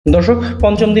দর্শক,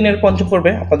 পঞ্চম দিনের পঞ্চম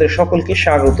পর্বে আপনাদের সকলকে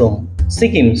স্বাগতম।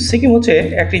 সিকিম হচ্ছে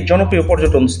একটি জনপ্রিয়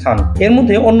পর্যটন স্থান। এর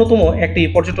মধ্যে অন্যতম একটি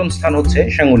পর্যটন স্থান হচ্ছে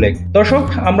সাঙ্গু লেক। দর্শক,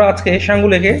 আমরা আজকে সাঙ্গু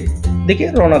লেকের দিকে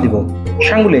রওনা দিব।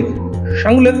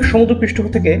 সাঙ্গু লেক সমুদ্রপৃষ্ঠ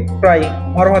থেকে প্রায়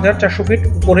 12,400 ফিট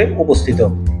উপরে অবস্থিত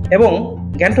এবং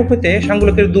গ্যাংটক হইতে সাঙ্গু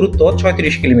লেকের দূরত্ব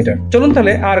 36 কিলোমিটার। চলুন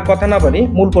তাহলে আর কথা না বাড়ি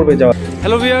মূল পর্বে যাওয়া।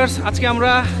 হ্যালো ভিউয়ার্স, আজকে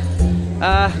আমরা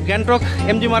গ্যাংটক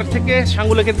এমজি মার্গ থেকে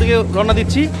সাঙ্গু লেকের দিকে রওনা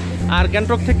দিচ্ছি। আর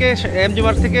গ্যাংটক থেকে এমজি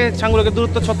মার্গ থেকে সাঙ্গু লেকের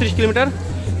দূরত্ব 36 কিলোমিটার।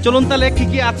 চলুন তাহলে কি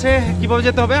কি আছে, কিভাবে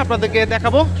যেতে হবে আপনাদেরকে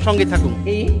দেখাবো, সঙ্গে থাকুন।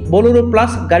 এই বোলেরো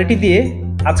প্লাস গাড়িটি দিয়ে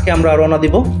আজকে আমরা রওনা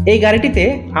দিব। এই গাড়িটিতে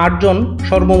 8 জন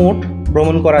সর্বমোট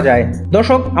ভ্রমণ করা যায়।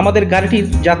 দর্শক, আমাদের গাড়িটির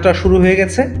যাত্রা শুরু হয়ে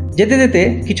গেছে। যেতে যেতে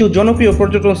কিছু জনপ্রিয়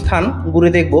পর্যটন স্থান ঘুরে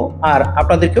দেখব আর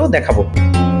আপনাদেরকেও দেখাবো।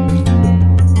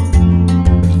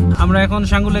 আমরা এখন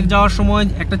সাঙ্গু লেক যাওয়ার সময়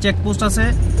একটা চেকপোস্ট আছে,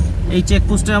 এই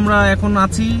চেকপোস্টে আমরা এখন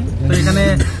আছি। তো এখানে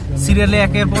সিরিয়ালে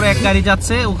একের পর এক গাড়ি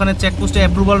যাচ্ছে, ওখানে চেকপোস্টে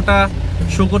অ্যাপ্রুভালটা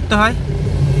শো করতে হয়।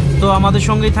 তো আমাদের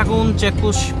সঙ্গেই থাকুন,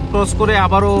 চেকপোস্ট ক্রস করে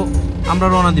আবারও আমরা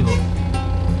রওনা দিব।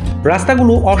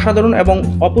 রাস্তাগুলো অসাধারণ এবং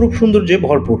অপরূপ সৌন্দর্যে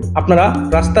ভরপুর। আপনারা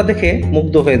রাস্তা দেখে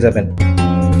মুগ্ধ হয়ে যাবেন।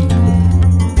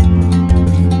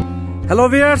 হ্যালো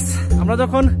ভিউয়ার্স, আমরা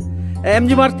যখন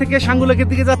এমজি মার্গ থেকে সাঙ্গু লেকের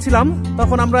দিকে যাচ্ছিলাম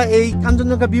তখন আমরা এই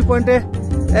কাঞ্চনজঙ্ঘা ভিউ পয়েন্টে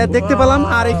দেখতে পেলাম।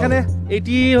 আর এখানে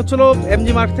এটি হচ্ছিল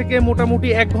এমজি মার্গ থেকে মোটামুটি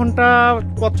 1 ঘন্টা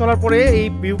পথ চলার পরে এই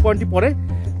ভিউ পয়েন্টটি পড়ে।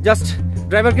 জাস্ট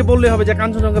ড্রাইভারকে বললে হবে যে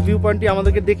কাঞ্চনজঙ্ঘা ভিউ পয়েন্টটি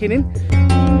আমাদেরকে দেখে নিন।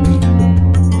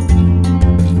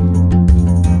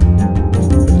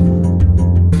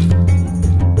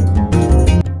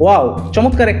 ওয়াও,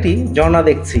 চমৎকার একটি ঝর্ণা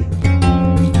দেখছি।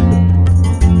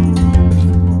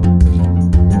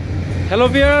 হ্যালো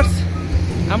ভিউয়ার্স,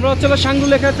 আমরা হচ্ছিল সাঙ্গু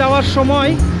লেকে যাওয়ার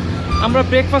সময় আমরা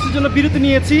ব্রেকফাস্টের জন্য বিরতি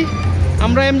নিয়েছি।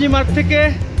 আমরা এমজি মার্গ থেকে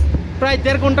প্রায়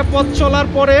 1.5 ঘন্টা পথ চলার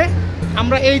পরে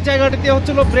আমরা এই জায়গাটিতে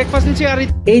হচ্ছিল ব্রেকফাস্ট নিচ্ছি। আর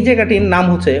এই জায়গাটির নাম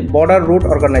হচ্ছে বর্ডার রোড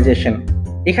অর্গানাইজেশন।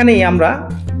 এখানেই আমরা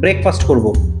ব্রেকফাস্ট করব।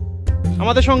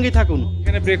 আমাদের সঙ্গেই থাকুন।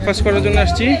 এখানে ব্রেকফাস্ট করার জন্য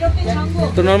আসছি।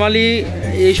 তো নর্মালি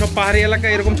এই সব পাহাড়ি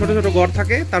এলাকায় এরকম ছোট ছোট ঘর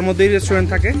থাকে, তার মধ্যেই রেস্টুরেন্ট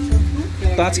থাকে।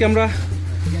 তো আজকে আমরা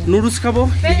নুডলস খাবো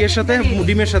এগের সাথে,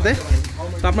 ডিমের সাথে।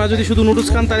 তো আপনারা যদি শুধু নুডলস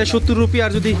খান তাহলে 70 রুপি,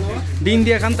 আর যদি ডিম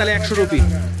দিয়ে খান তাহলে 100 রুপি।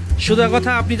 শুধু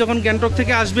কথা, আপনি যখন গ্যাংটক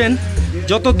থেকে আসবেন,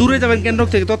 যত দূরে যাবেন গ্যাংটক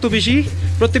থেকে তত বেশি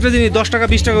প্রত্যেকটা জিনিস 10 টাকা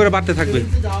 20 টাকা করে বাড়তে থাকবে।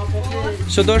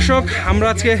 সো দর্শক, আমরা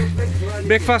আজকে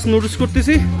ব্রেকফাস্ট নুডলস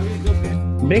করতেছি।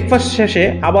 ব্রেকফাস্ট শেষে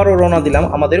আবারও রওনা দিলাম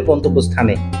আমাদের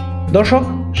গন্তব্যস্থানে। দর্শক,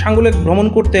 সাঙ্গু লেক ভ্রমণ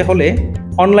করতে হলে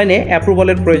অনলাইনে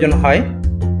অ্যাপ্রুভালের প্রয়োজন হয়,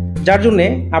 যার জন্যে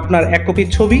আপনার 1 কপি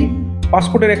ছবি,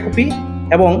 পাসপোর্টের 1 কপি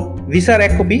এবং ভিসার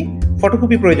 1 কপি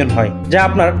ফটোকপি প্রয়োজন হয়, যা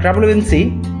আপনার ট্রাভেল এজেন্সি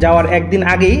যাওয়ার একদিন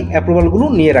আগেই অ্যাপ্রুভালগুলো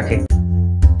নিয়ে রাখে।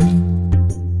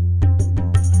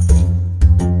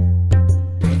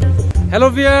 হ্যালো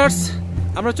ভিউয়ার্স,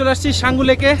 আমরা চলে আসছি সাঙ্গু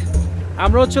লেকে।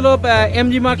 আমরা হচ্ছিল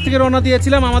এমজি মার্গ থেকে রওনা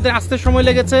দিয়েছিলাম। আমাদের আসতে সময়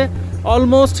লেগেছে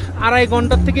অলমোস্ট 2.5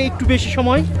 ঘন্টার থেকে একটু বেশি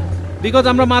সময়, বিকজ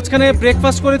আমরা মাঝখানে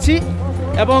ব্রেকফাস্ট করেছি।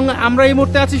 এবং আমরা এই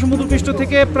মুহূর্তে আছি সমুদ্রপৃষ্ঠ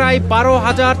থেকে প্রায়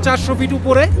 12,400 ফিট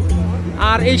উপরে।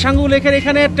 আর এই সাঙ্গু লেকের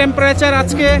এখানে টেম্পারেচার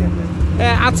আজকে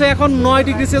আছে এখন 9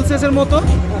 ডিগ্রি সেলসিয়াসের মতো।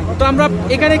 তো আমরা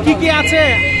এখানে কি কি আছে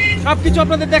সব কিছু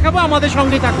আপনাদের দেখাবো, আমাদের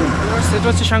সঙ্গেই থাকুন। সেটা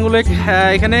হচ্ছে সাঙ্গু লেক।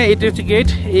 এখানে এটি হচ্ছে গেট।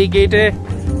 এই গেটে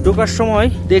ঢোকার সময়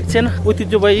দেখছেন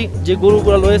ঐতিহ্যবাহী যে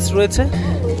গরুগুলো রয়েছে।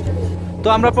 তো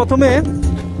আমরা প্রথমে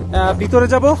ভিতরে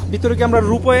যাব। ভিতরে কি আমরা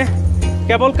রূপওয়ে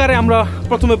কেবল কারে আমরা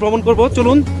প্রথমে ভ্রমণ করব।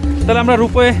 চলুন তাহলে আমরা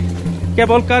রূপওয়ে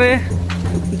কেবল কারে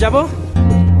যাব।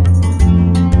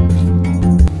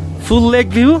 ফুল লেক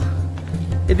ভিউ,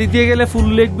 এদিক দিয়ে গেলে ফুল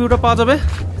লেক ভিউটা পাওয়া যাবে।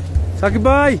 সাকিব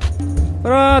ভাই,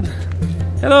 রাত,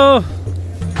 হ্যালো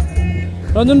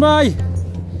রঞ্জন ভাই,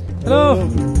 হ্যালো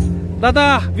দাদা,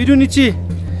 ভিডিও নিচ্ছি।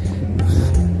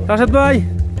 রাশেদ ভাই,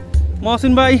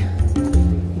 মহসিন ভাই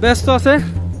ব্যস্ত আছে।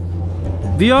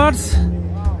 ভিউয়ার্স,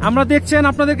 আমরা দেখছেন,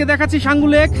 আপনাদেরকে দেখাচ্ছি সাঙ্গু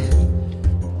লেক।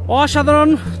 অসাধারণ,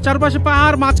 চারপাশে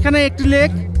পাহাড়, মাঝখানে একটি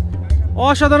লেক,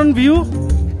 অসাধারণ ভিউ,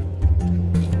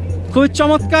 খুবই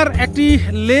চমৎকার একটি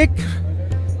লেক।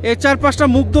 এর চারপাশটা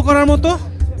মুগ্ধ করার মতো।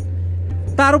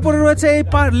 তার উপরে রয়েছে এই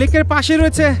লেকের পাশে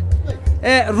রয়েছে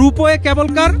রূপওয়ে কেবল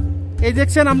কার। এই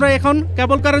দেখছেন, আমরা এখন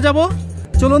কেবল কারে যাব।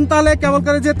 চলুন তাহলে কেবল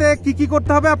কারে যেতে কি কি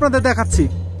করতে হবে আপনাদের দেখাচ্ছি।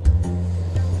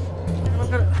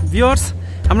 ভিউয়ার্স,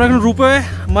 আমরা এখন রূপওয়ে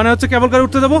মানে হচ্ছে কেবল কারে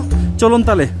উঠতে যাব। চলুন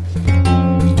তাহলে।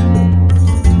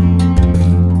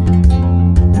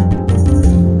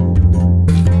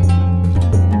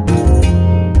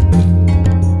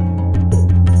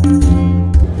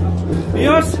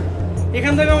 ভিউয়ার্স,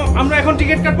 এখান থেকে আমরা এখন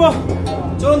টিকিট কাটবো।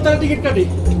 চলুন তাহলে টিকিট কাটি।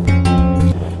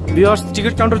 ভিউয়ার্স,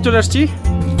 টিকিট কাউন্টার চলে আসছি।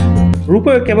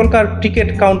 রূপওয়ে কেবল কার টিকিট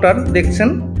কাউন্টার দেখছেন,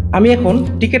 আমি এখন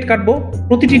টিকিট কাটবো।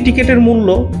 প্রতিটি টিকিটের মূল্য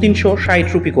 360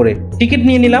 রুপি করে। টিকিট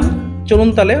নিয়ে নিলাম, চলুন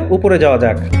তাহলে উপরে যাওয়া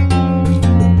যাক।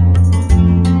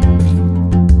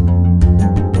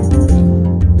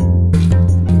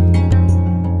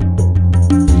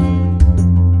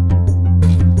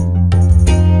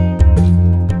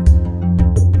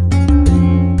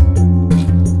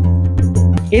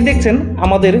 এই দেখছেন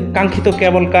আমাদের কাঙ্ক্ষিত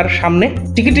কেবল কার সামনে।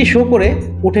 টিকিটটি শো করে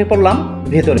উঠে পড়লাম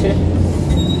ভেতরে।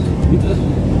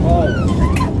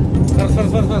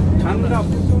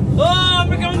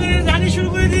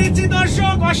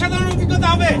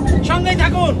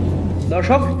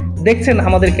 দর্শক দেখছেন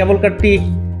আমাদের কেবল কারটি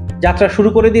যাত্রা শুরু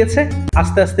করে দিয়েছে।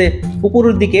 আস্তে আস্তে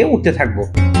উপরের দিকে উঠতে থাকবো।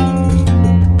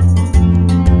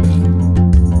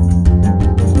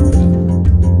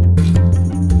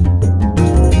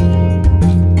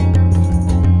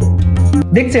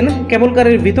 দেখছেন কেবল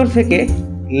কারের ভিতর থেকে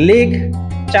লেক,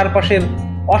 চারপাশের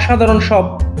অসাধারণ সব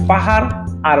পাহাড়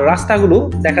আর রাস্তাগুলো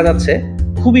দেখা যাচ্ছে,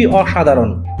 খুবই অসাধারণ।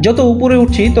 যত উপরে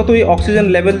উঠছি ততই অক্সিজেন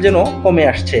লেভেল যেন কমে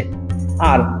আসছে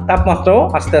আর তাপমাত্রাও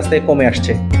আস্তে আস্তে কমে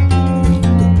আসছে।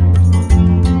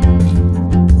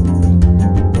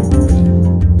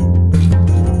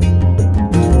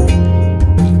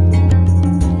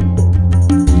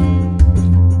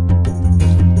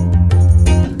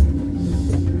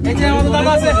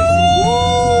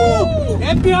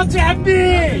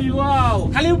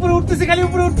 খালি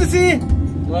উপরে উঠতেছি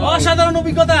অসাধারণ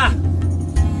অভিজ্ঞতা।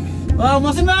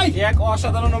 মহসিন ভাই, এক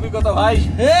অসাধারণ অভিজ্ঞতা ভাই।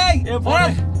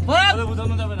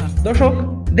 দর্শক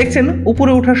দেখছেন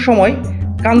উপরে ওঠার সময়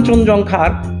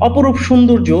কাঞ্চনজঙ্ঘার অপরূপ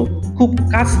সৌন্দর্য খুব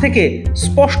কাছ থেকে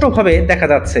স্পষ্টভাবে দেখা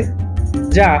যাচ্ছে,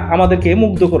 যা আমাদেরকে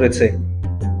মুগ্ধ করেছে।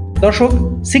 দর্শক,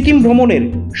 সিকিম ভ্রমণের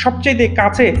সবচেয়ে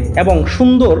কাছে এবং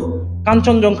সুন্দর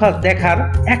কাঞ্চনজঙ্ঘা দেখার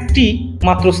একটি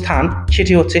মাত্র স্থান,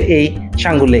 সেটি হচ্ছে এই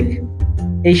সাঙ্গু লেক।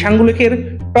 এই সাঙ্গু লেকের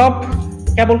টপ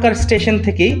কেবল কার স্টেশন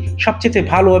থেকেই সবচেয়ে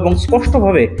ভালো এবং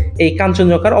স্পষ্টভাবে এই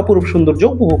কাঞ্চনজঙ্ঘার অপরূপ সৌন্দর্য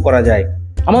উপভোগ করা যায়।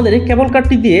 আমাদের কেবল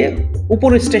কারটি দিয়ে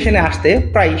উপরের স্টেশনে আসতে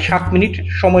প্রায় 7 মিনিট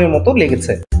সময়ের মতো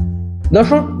লেগেছে।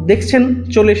 দর্শক দেখছেন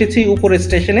চলে এসেছি উপরের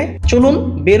স্টেশনে। চলুন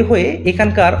বের হয়ে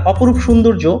এখানকার অপরূপ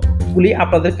সৌন্দর্যগুলি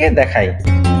আপনাদেরকে দেখাই।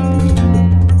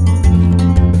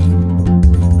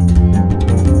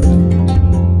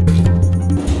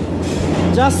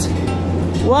 Just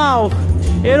wow!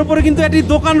 এর উপরে কিন্তু একটি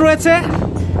দোকান রয়েছে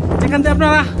যেখান থেকে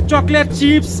আপনারা চকলেট,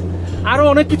 চিপস আরো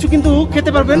অনেক কিছু কিন্তু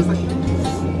খেতে পারবেন।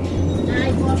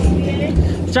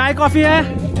 চায়, coffee.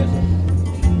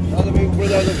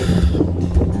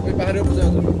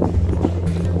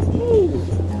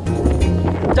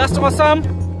 Just awesome,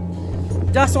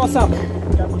 just awesome.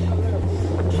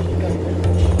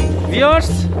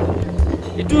 Viewers,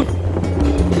 একটু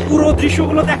পুরো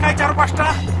দৃশ্যগুলো দেখায় চারপাশটা।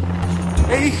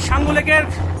 এই সাঙ্গু লেকের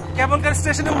কেবল কার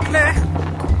স্টেশনে উঠলে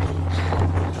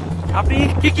আপনি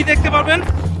কি কি দেখতে পারবেন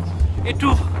একটু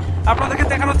আপনাদেরকে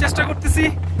দেখানোর চেষ্টা করতেছি।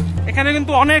 এখানে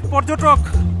কিন্তু অনেক পর্যটক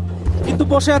কিন্তু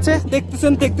বসে আছে,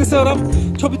 দেখতেছে ওরা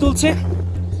ছবি তুলছে।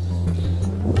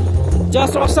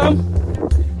 জাস্ট অসাম,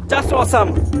 জাস্ট অসাম,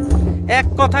 এক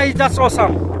কথাই জাস্ট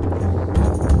অসাম।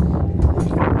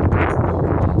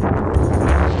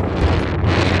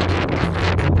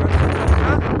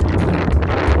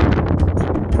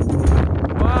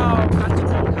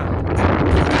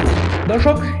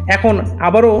 দর্শক, এখন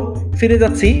আবারও ফিরে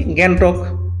যাচ্ছি গ্যাংটক।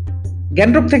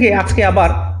 গ্যাংটক থেকে আজকে আবার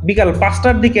বিকাল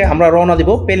 5টার দিকে আমরা রওনা দিব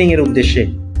পেলিং এর উদ্দেশ্যে।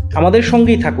 আমাদের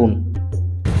সঙ্গেই থাকুন।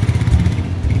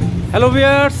 হ্যালো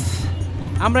ভিউয়ার্স,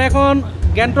 আমরা এখন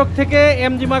গ্যাংটক থেকে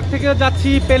এমজি মার্গ থেকে যাচ্ছি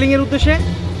পেলিং এর উদ্দেশ্যে।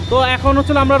 তো এখন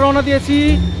হচ্ছে আমরা রওনা দিয়েছি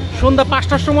সন্ধ্যা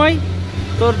 5টার সময়।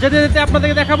 তো যেতে যেতে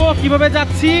আপনাদেরকে দেখাবো কিভাবে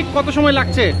যাচ্ছি, কত সময়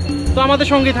লাগছে। তো আমাদের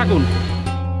সঙ্গেই থাকুন।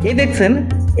 এই দেখছেন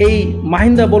এই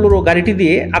মাহিন্দ্রা বোলেরো গাড়িটি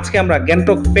দিয়ে আজকে আমরা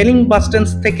গ্যাংটক পেলিং বাস স্ট্যান্ড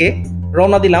থেকে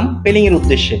রওনা দিলাম পেলিং এর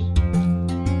উদ্দেশ্যে।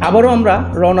 আবারও আমরা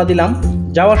রওনা দিলাম।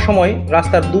 যাওয়ার সময়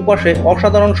রাস্তার দুপাশে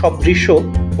অসাধারণ সব দৃশ্য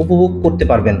উপভোগ করতে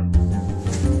পারবেন।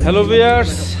 হ্যালো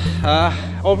ভিউয়ার্স,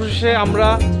 অবশেষে আমরা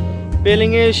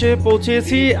পেলিংয়ে এসে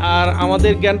পৌঁছেছি। আর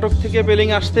আমাদের গ্যাংটক থেকে পেলিং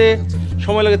আসতে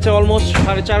সময় লেগেছে অলমোস্ট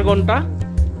 4.5 ঘন্টা।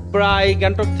 প্রায়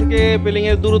গ্যাংটক থেকে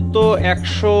পেলিংয়ের দূরত্ব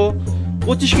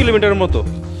 125 কিলোমিটার মতো।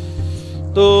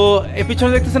 তো এর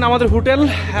পিছনে দেখতেছেন আমাদের হোটেল।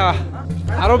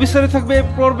 আরও বিস্তারিত থাকবে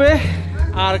পড়বে।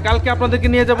 আর কালকে আপনাদেরকে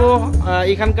নিয়ে যাব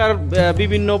এখানকার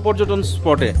বিভিন্ন পর্যটন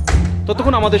স্পটে।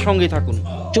 ততক্ষণ আমাদের সঙ্গেই থাকুন।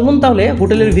 চলুন তাহলে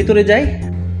হোটেলের ভিতরে যাই।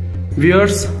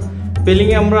 ভিউয়ার্স,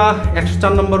 পেলিংয়ে আমরা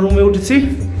 104 নম্বর রুমে উঠেছি।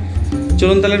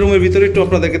 চলুন তাহলে রুমের ভিতরে একটু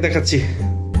আপনাদেরকে দেখাচ্ছি।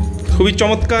 খুবই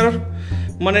চমৎকার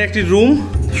মানে একটি রুম,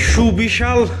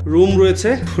 সুবিশাল রুম রয়েছে।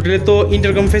 হোটেলে তো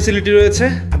ইন্টারকম ফ্যাসিলিটি রয়েছে,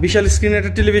 বিশাল স্ক্রিন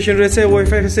একটা টেলিভিশন রয়েছে,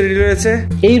 ওয়াইফাই ফ্যাসিলিটি রয়েছে।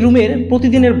 এই রুমের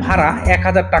প্রতিদিনের ভাড়া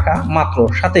 1000 টাকা মাত্র,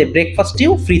 সাথে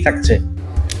ব্রেকফাস্টটিও ফ্রি থাকছে।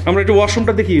 আমরা একটু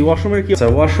ওয়াশরুমটা দেখি, ওয়াশরুমের কি।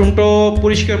 ওয়াশরুমটাও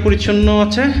পরিষ্কার পরিচ্ছন্ন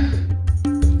আছে,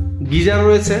 গিজার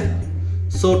রয়েছে,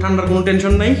 সো ঠান্ডার কোনো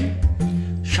টেনশন নাই।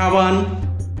 সাবান,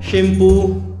 শ্যাম্পু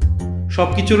সব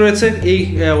কিছু রয়েছে এই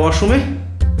ওয়াশরুমে।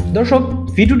 দর্শক,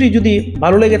 ভিডিওটি যদি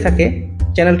ভালো লেগে থাকে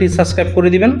চ্যানেলটি সাবস্ক্রাইব করে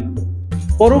দিবেন।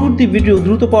 পরবর্তী ভিডিও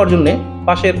দ্রুত পাওয়ার জন্য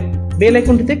পাশের বেল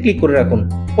আইকনটিতে ক্লিক করে রাখুন।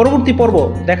 পরবর্তী পর্ব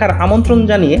দেখার আমন্ত্রণ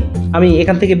জানিয়ে আমি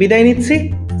এখান থেকে বিদায় নিচ্ছি।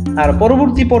 আর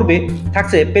পরবর্তী পর্বে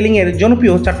থাকছে পেলিংয়ের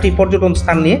জনপ্রিয় 4টি পর্যটন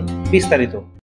স্থান নিয়ে বিস্তারিত।